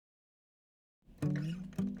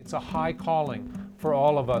It's a high calling for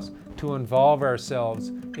all of us to involve ourselves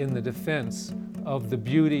in the defense of the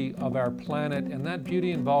beauty of our planet, and that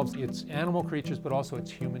beauty involves its animal creatures, but also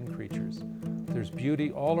its human creatures. There's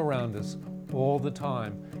beauty all around us all the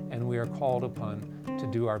time, and we are called upon to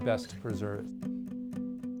do our best to preserve it.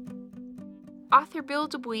 Author Bill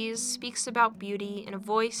DuBois speaks about beauty in a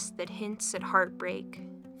voice that hints at heartbreak.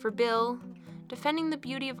 For Bill, defending the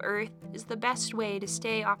beauty of Earth is the best way to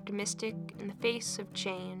stay optimistic in the face of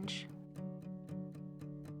change.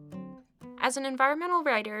 As an environmental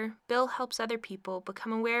writer, Bill helps other people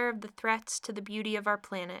become aware of the threats to the beauty of our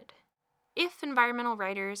planet. If environmental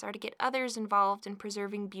writers are to get others involved in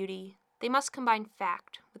preserving beauty, they must combine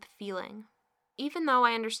fact with feeling. Even though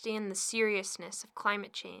I understand the seriousness of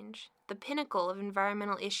climate change, the pinnacle of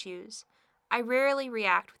environmental issues, I rarely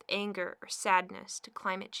react with anger or sadness to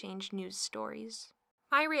climate change news stories.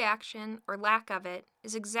 My reaction, or lack of it,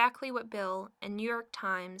 is exactly what Bill and New York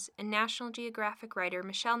Times and National Geographic writer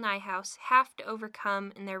Michelle Nijhuis have to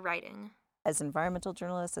overcome in their writing. As environmental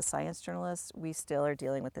journalists, as science journalists, we still are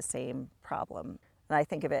dealing with the same problem. And I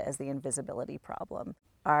think of it as the invisibility problem.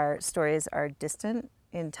 Our stories are distant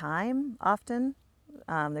in time, often.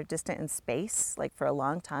 They're distant in space. Like for a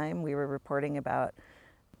long time, we were reporting about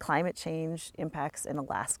climate change impacts in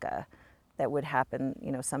Alaska that would happen,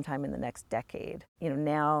 sometime in the next decade.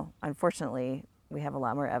 Now, unfortunately, we have a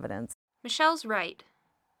lot more evidence. Michelle's right.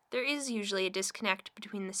 There is usually a disconnect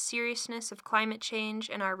between the seriousness of climate change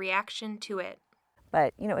and our reaction to it.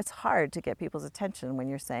 But, it's hard to get people's attention when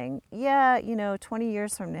you're saying, 20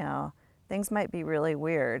 years from now, things might be really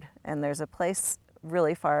weird, and there's a place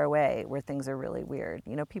really far away where things are really weird.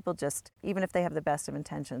 People just, even if they have the best of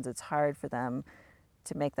intentions, it's hard for them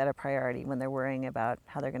to make that a priority when they're worrying about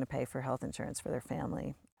how they're going to pay for health insurance for their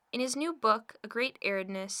family. In his new book, A Great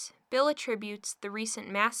Aridness, Bill attributes the recent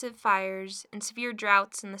massive fires and severe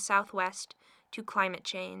droughts in the Southwest to climate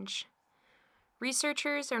change.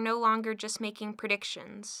 Researchers are no longer just making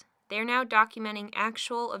predictions. They are now documenting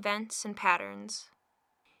actual events and patterns.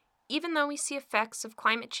 Even though we see effects of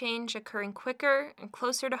climate change occurring quicker and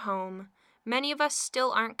closer to home, many of us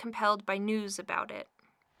still aren't compelled by news about it.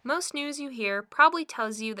 Most news you hear probably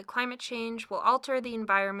tells you that climate change will alter the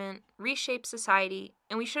environment, reshape society,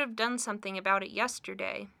 and we should have done something about it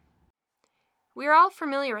yesterday. We are all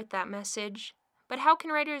familiar with that message, but how can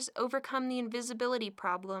writers overcome the invisibility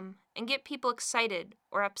problem and get people excited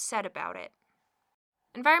or upset about it?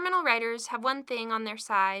 Environmental writers have one thing on their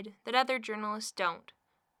side that other journalists don't: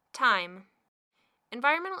 time.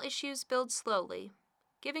 Environmental issues build slowly,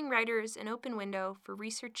 giving writers an open window for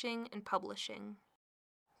researching and publishing.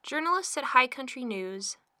 Journalists at High Country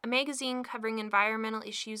News, a magazine covering environmental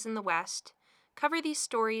issues in the West, cover these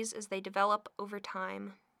stories as they develop over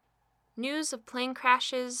time. News of plane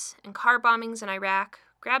crashes and car bombings in Iraq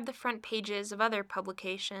grab the front pages of other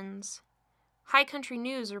publications. High Country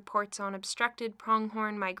News reports on obstructed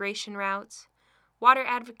pronghorn migration routes, water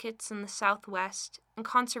advocates in the Southwest, and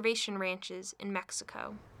conservation ranches in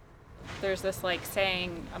Mexico. There's this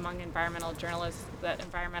saying among environmental journalists that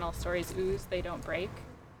environmental stories ooze, they don't break.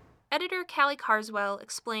 Editor Callie Carswell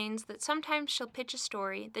explains that sometimes she'll pitch a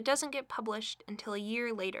story that doesn't get published until a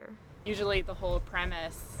year later. Usually the whole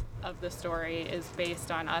premise of the story is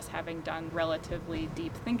based on us having done relatively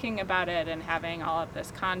deep thinking about it and having all of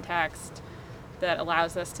this context that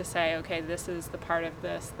allows us to say, okay, this is the part of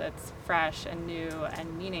this that's fresh and new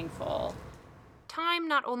and meaningful. Time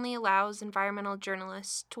not only allows environmental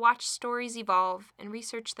journalists to watch stories evolve and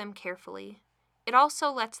research them carefully, it also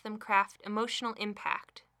lets them craft emotional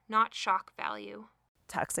impact, not shock value.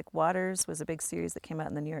 Toxic Waters was a big series that came out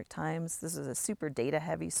in the New York Times. This was a super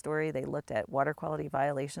data-heavy story. They looked at water quality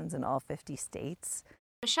violations in all 50 states.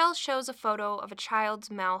 Michelle shows a photo of a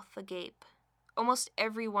child's mouth agape. Almost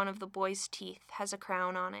every one of the boy's teeth has a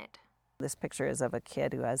crown on it. This picture is of a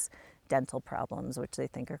kid who has dental problems, which they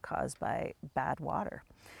think are caused by bad water.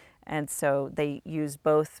 And so they use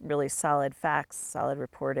both really solid facts, solid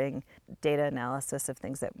reporting, data analysis of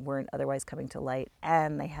things that weren't otherwise coming to light,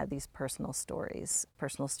 and they had these personal stories.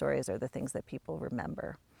 Personal stories are the things that people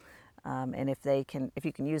remember. And if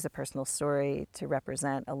you can use a personal story to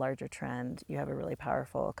represent a larger trend, you have a really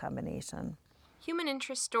powerful combination. Human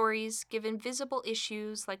interest stories give invisible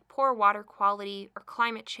issues like poor water quality or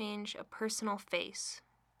climate change a personal face.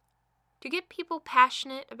 To get people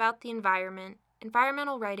passionate about the environment,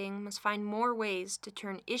 environmental writing must find more ways to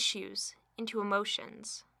turn issues into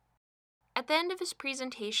emotions. At the end of his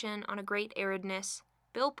presentation on A Great Aridness,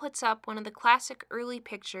 Bill puts up one of the classic early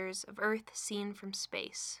pictures of Earth seen from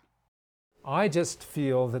space. I just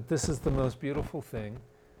feel that this is the most beautiful thing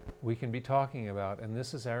we can be talking about, and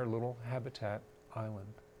this is our little habitat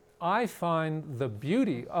island. I find the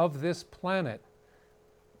beauty of this planet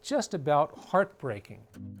just about heartbreaking.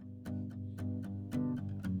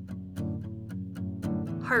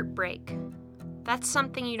 Heartbreak. That's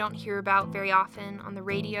something you don't hear about very often on the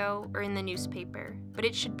radio or in the newspaper, but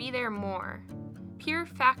it should be there more. Pure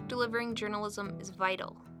fact-delivering journalism is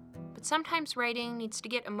vital, but sometimes writing needs to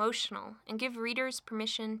get emotional and give readers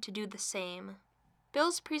permission to do the same.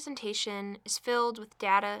 Bill's presentation is filled with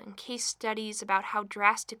data and case studies about how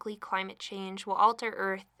drastically climate change will alter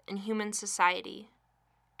Earth and human society.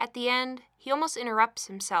 At the end, he almost interrupts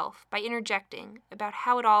himself by interjecting about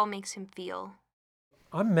how it all makes him feel.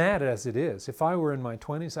 I'm mad as it is. If I were in my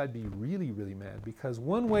 20s, I'd be really, really mad, because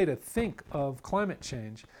one way to think of climate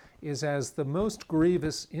change is as the most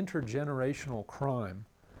grievous intergenerational crime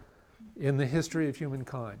in the history of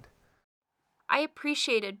humankind. I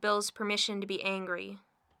appreciated Bill's permission to be angry.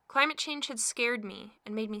 Climate change had scared me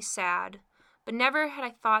and made me sad, but never had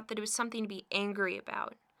I thought that it was something to be angry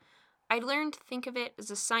about. I'd learned to think of it as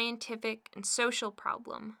a scientific and social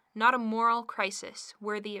problem, not a moral crisis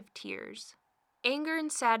worthy of tears. Anger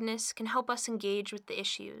and sadness can help us engage with the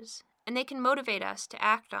issues, and they can motivate us to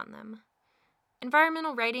act on them.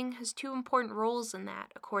 Environmental writing has two important roles in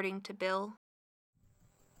that, according to Bill.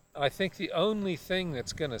 I think the only thing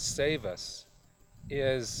that's going to save us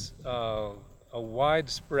is a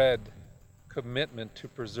widespread commitment to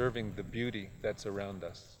preserving the beauty that's around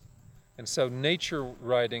us. And so nature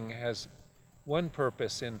writing has one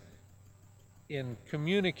purpose in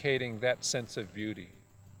communicating that sense of beauty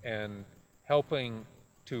and helping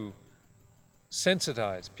to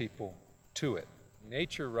sensitize people to it.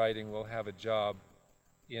 Nature writing will have a job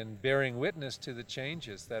in bearing witness to the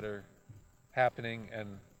changes that are happening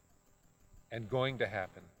and going to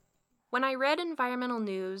happen. When I read environmental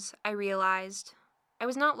news, I realized I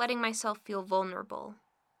was not letting myself feel vulnerable.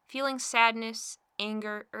 Feeling sadness,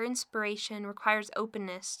 anger, or inspiration requires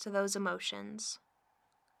openness to those emotions.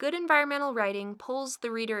 Good environmental writing pulls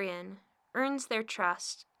the reader in, earns their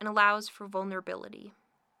trust, and allows for vulnerability.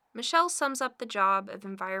 Michelle sums up the job of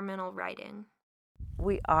environmental writing.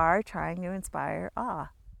 We are trying to inspire awe.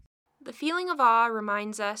 The feeling of awe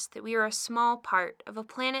reminds us that we are a small part of a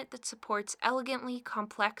planet that supports elegantly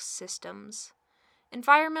complex systems.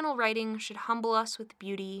 Environmental writing should humble us with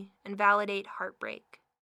beauty and validate heartbreak.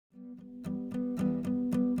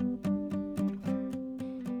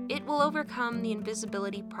 It will overcome the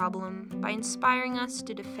invisibility problem by inspiring us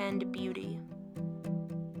to defend beauty.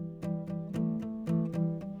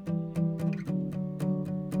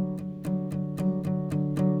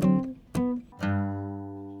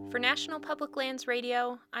 For National Public Lands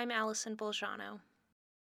Radio, I'm Allison Bolzano.